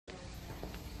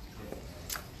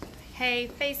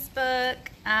Hey Facebook,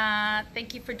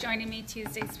 thank you for joining me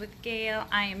Tuesdays with Gail.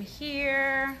 I am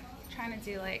here trying to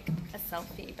do like a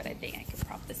selfie, but I think I can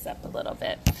prop this up a little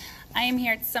bit. I am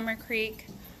here at Summer Creek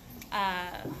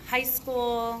High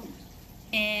School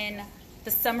in the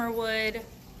Summerwood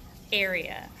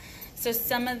area. So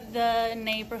some of the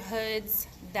neighborhoods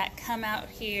that come out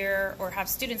here or have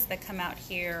students that come out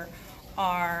here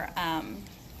are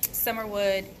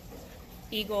Summerwood,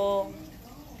 Eagle.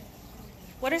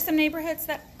 What are some neighborhoods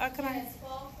that come out? Yes,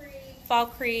 Fall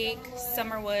Creek,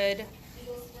 Summerwood,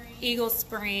 Eagle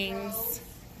Springs.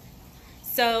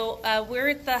 So we're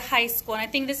at the high school, and I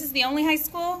think this is the only high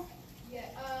school? Yeah,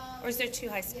 or is there two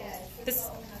high schools?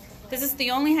 Yes, this is the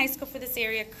only high school for this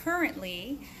area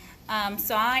currently.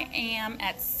 So I am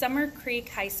at Summer Creek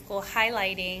High School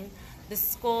highlighting the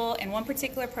school and one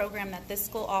particular program that this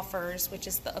school offers, which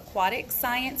is the aquatic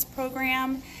science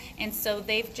program. And so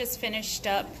they've just finished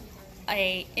up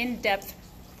a in-depth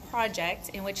project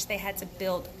in which they had to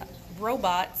build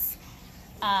robots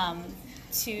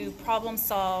to problem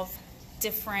solve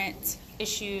different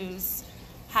issues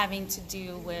having to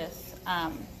do with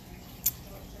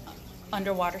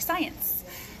underwater science.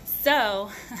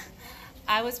 So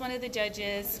I was one of the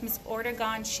judges. Ms.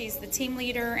 Ortegon, she's the team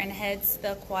leader and heads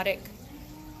the aquatic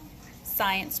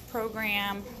science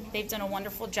program. They've done a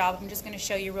wonderful job. I'm just going to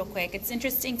show you real quick. It's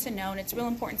interesting to know, and it's real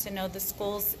important to know the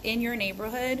schools in your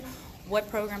neighborhood, what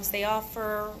programs they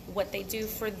offer, what they do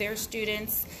for their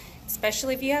students,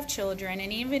 especially if you have children,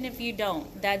 and even if you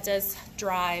don't, that does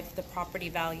drive the property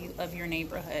value of your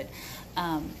neighborhood.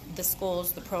 The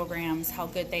schools, the programs, how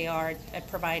good they are at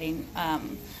providing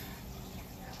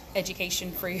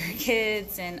education for your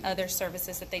kids and other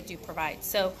services that they do provide.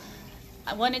 So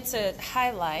I wanted to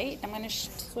highlight, I'm going to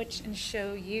switch and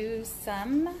show you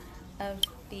some of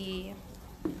the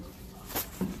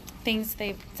things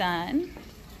they've done.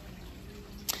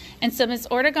 And so Ms.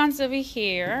 Ortegon's over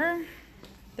here.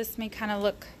 This may kind of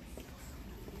look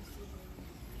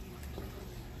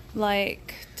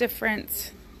like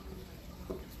different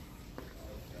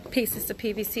pieces of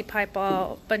PVC pipe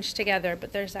all bunched together,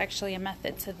 but there's actually a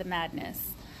method to the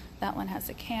madness. That one has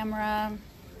a camera.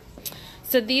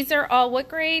 So these are all what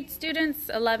grade students?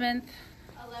 11th?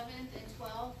 11th and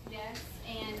 12th, yes.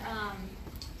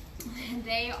 And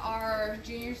they are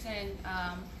juniors and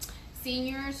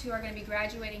seniors who are going to be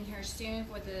graduating here soon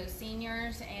for the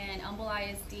seniors. And Humble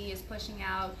ISD is pushing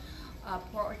out a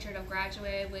portrait of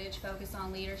graduate, which focus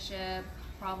on leadership,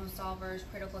 problem solvers,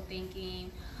 critical thinking,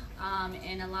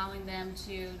 and allowing them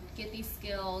to get these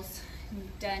skills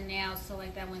done now, so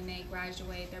like that when they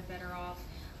graduate, they're better off,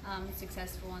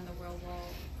 successful in the real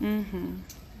world. Mm-hmm.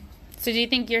 So do you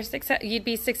think you'd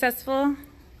be successful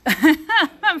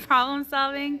problem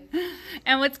solving?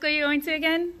 And what school are you going to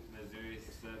again? Missouri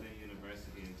Southern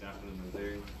University in Joplin,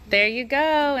 Missouri. There you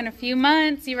go. In a few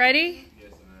months. You ready? Yes,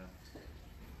 ma'am.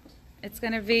 It's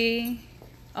going to be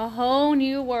a whole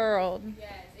new world.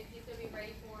 Yes, if you could be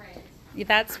ready for it.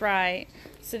 That's right.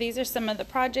 So these are some of the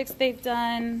projects they've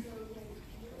done.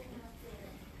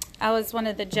 I was one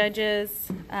of the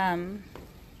judges.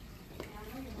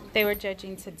 They were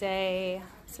judging today.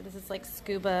 So this is like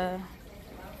scuba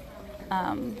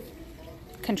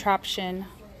contraption.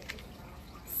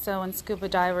 So when scuba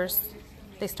divers,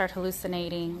 they start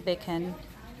hallucinating, they can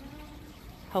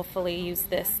hopefully use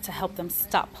this to help them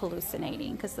stop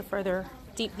hallucinating, because the further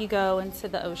deep you go into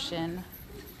the ocean,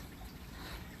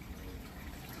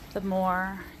 the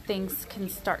more things can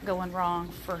start going wrong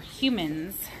for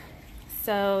humans.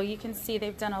 So you can see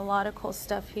they've done a lot of cool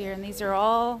stuff here, and these are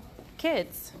all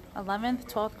kids, 11th,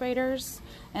 12th graders,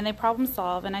 and they problem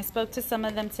solve. And I spoke to some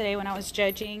of them today when I was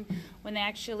judging, when they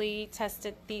actually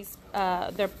tested these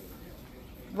their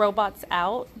robots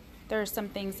out. There are some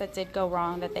things that did go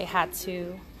wrong that they had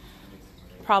to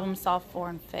problem solve for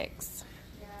and fix.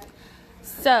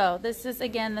 So this is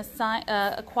again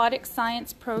the aquatic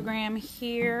science program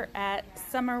here at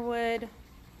Summerwood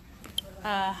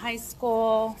High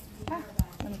School.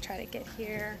 Let me try to get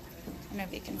here. I don't know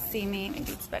if you can see me.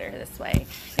 Maybe it's better this way.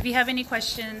 If you have any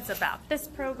questions about this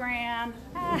program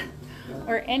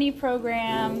or any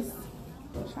programs,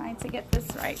 I'm trying to get this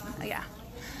right. Yeah.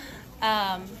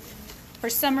 For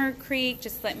Summer Creek,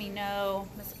 just let me know.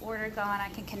 Ms. Ortegon, I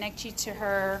can connect you to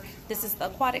her. This is the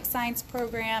aquatic science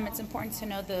program. It's important to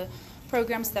know the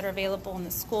programs that are available in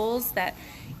the schools that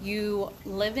you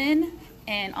live in.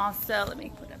 And also, let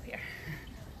me put it up here.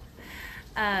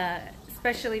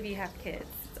 Especially if you have kids.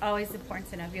 It's always important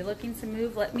to know. If you're looking to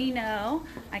move, let me know.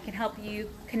 I can help you,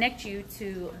 connect you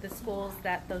to the schools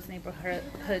that those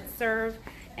neighborhoods serve,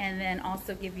 and then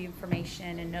also give you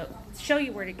information and show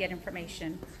you where to get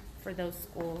information for those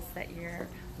schools that you're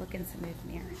looking to move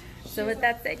near. So with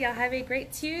that said, y'all have a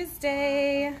great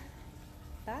Tuesday.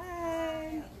 Bye.